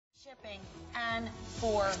Shipping and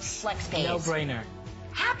for flex pays. No brainer.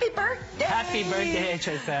 Happy birthday! Happy birthday,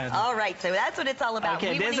 HSN. All right, so that's what it's all about.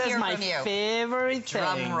 Okay, this is my favorite thing.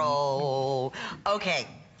 Drum roll. Okay,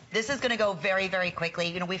 this is going to go very, very quickly.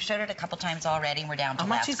 You know, we've showed it a couple times already, and we're down to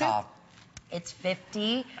last call. It's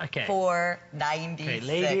 $50 for $96. Okay,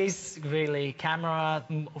 ladies, really, camera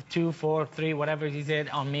 2, 4, 3, whatever you did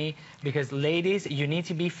on me, because ladies, you need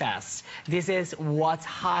to be fast. This is what's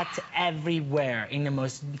hot everywhere in the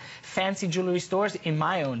most fancy jewelry stores, in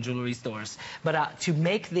my own jewelry stores. But to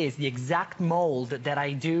make this the exact mold that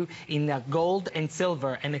I do in gold and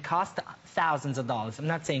silver, and it costs thousands of dollars, I'm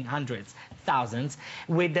not saying hundreds, thousands,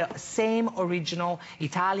 with the same original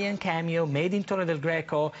Italian cameo made in Torre del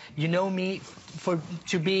Greco. You know me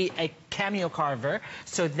to be a cameo carver,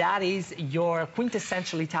 so that is your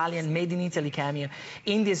quintessential Italian made in Italy cameo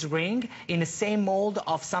in this ring, in the same mold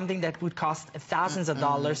of something that would cost thousands of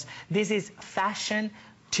dollars. This is fashion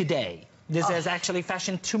today. This is actually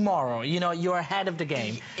fashion tomorrow. You know, you're ahead of the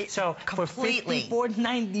game. So completely. For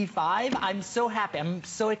 $54.95, I'm so happy. I'm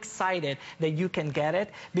so excited that you can get it,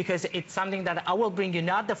 because it's something that I will bring you,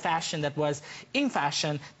 not the fashion that was in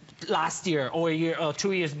fashion last year or a year or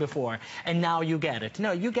 2 years before, and now you get it.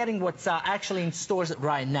 No, you're getting what's actually in stores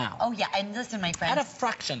right now. Oh yeah, and listen, my friends, at a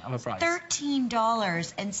fraction of a price.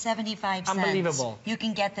 $13.75. Unbelievable. You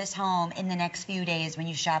can get this home in the next few days when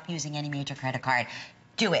you shop using any major credit card.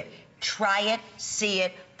 Do it. Try it, see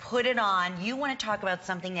it, put it on. You want to talk about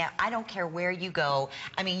something that I don't care where you go.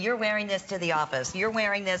 I mean, you're wearing this to the office. You're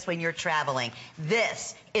wearing this when you're traveling.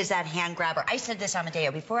 This is that hand grabber. I said this,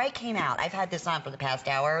 Amedeo, before I came out. I've had this on for the past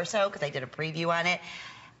hour or so because I did a preview on it.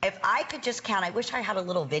 If I could just count, I wish I had a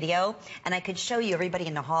little video, and I could show you everybody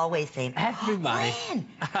in the hallway saying, everybody. Oh, Lynn,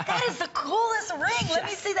 that is the coolest ring. Let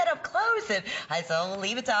me see that up close. And I said, oh,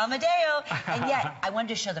 leave it to Amedeo. And yet, I wanted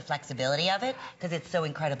to show the flexibility of it, because it's so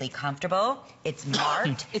incredibly comfortable. It's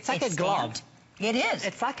marked. It's like a glove. It is.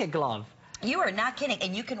 It's like a glove. You are not kidding.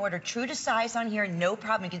 And you can order true to size on here, no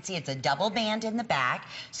problem. You can see it's a double band in the back.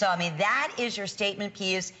 So, I mean, that is your statement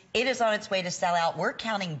piece. It is on its way to sell out. We're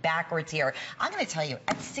counting backwards here. I'm going to tell you,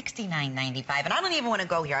 at $69.95, and I don't even want to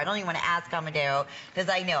go here. I don't even want to ask Amedeo, because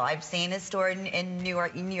I know I've seen his store in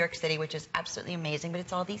New York City, which is absolutely amazing. But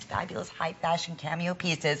it's all these fabulous high-fashion cameo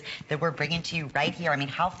pieces that we're bringing to you right here. I mean,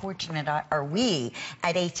 how fortunate are we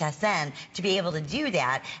at HSN to be able to do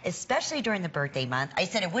that, especially during the birthday month. I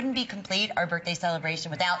said it wouldn't be complete, our birthday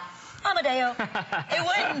celebration, without Amedeo. It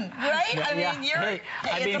wouldn't, right? Yeah, I mean,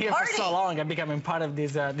 I've been here for so long. I'm becoming part of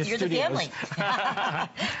this You're studios. the family.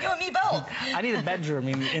 You and me both. I need a bedroom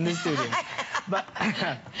in the studio. But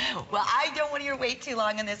well, I don't want you to wait too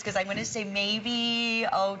long on this, because I'm going to say maybe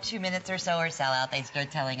 2 minutes or so, or sell out. They start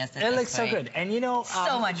telling us it looks so good. And you know,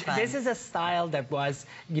 so much fun. This is a style that was,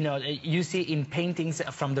 you know, you see in paintings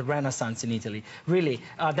from the Renaissance in Italy. Really,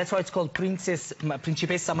 that's why it's called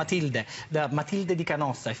Principessa Matilde, the Matilde di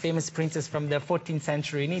Canossa, a famous princess from the 14th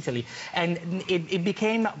century in Italy. And it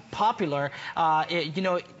became popular, you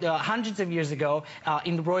know, hundreds of years ago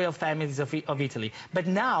in the royal families of Italy. But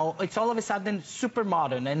now it's all of a sudden super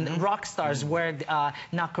modern, and rock stars wear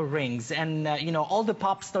knuckle rings, and you know, all the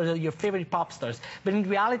pop stars, your favorite pop stars. But in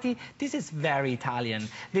reality, this is very Italian.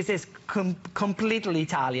 This is completely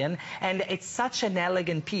Italian, and it's such an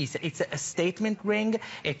elegant piece. It's a statement ring.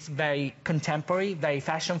 It's very contemporary, very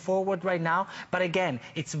fashion forward right now. But again,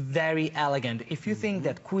 it's very elegant. If you think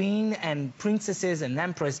that queen and princesses and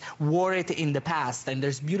empress wore it in the past, and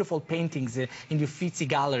there's beautiful paintings in the Uffizi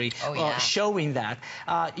Gallery showing that,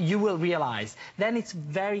 you will realize then it's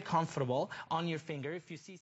very comfortable on your finger. If you see